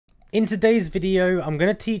In today's video, I'm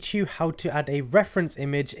going to teach you how to add a reference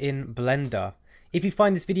image in Blender. If you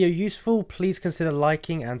find this video useful, please consider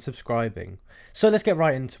liking and subscribing. So let's get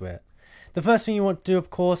right into it. The first thing you want to do, of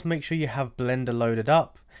course, make sure you have Blender loaded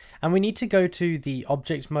up. And we need to go to the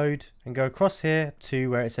object mode and go across here to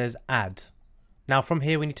where it says add. Now from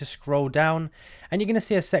here we need to scroll down and you're going to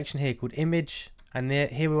see a section here called image, and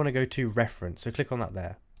here we want to go to reference. So click on that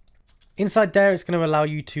there. Inside there, it's going to allow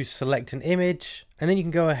you to select an image, and then you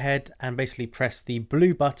can go ahead and basically press the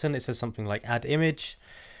blue button. It says something like add image.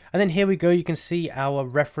 And then here we go, you can see our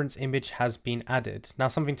reference image has been added. Now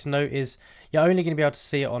something to note is you're only going to be able to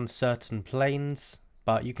see it on certain planes,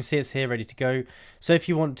 but you can see it's here ready to go. So if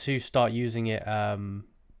you want to start using it,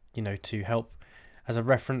 to help as a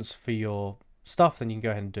reference for your stuff, then you can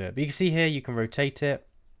go ahead and do it. But you can see here, you can rotate it.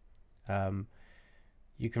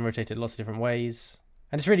 You can rotate it lots of different ways.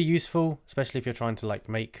 And it's really useful, especially if you're trying to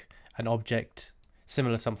make an object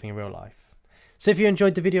similar to something in real life. So if you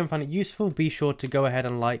enjoyed the video and found it useful, be sure to go ahead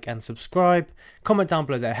and like and subscribe. Comment down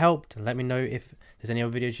below that it helped and let me know if there's any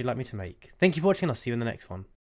other videos you'd like me to make. Thank you for watching. I'll see you in the next one.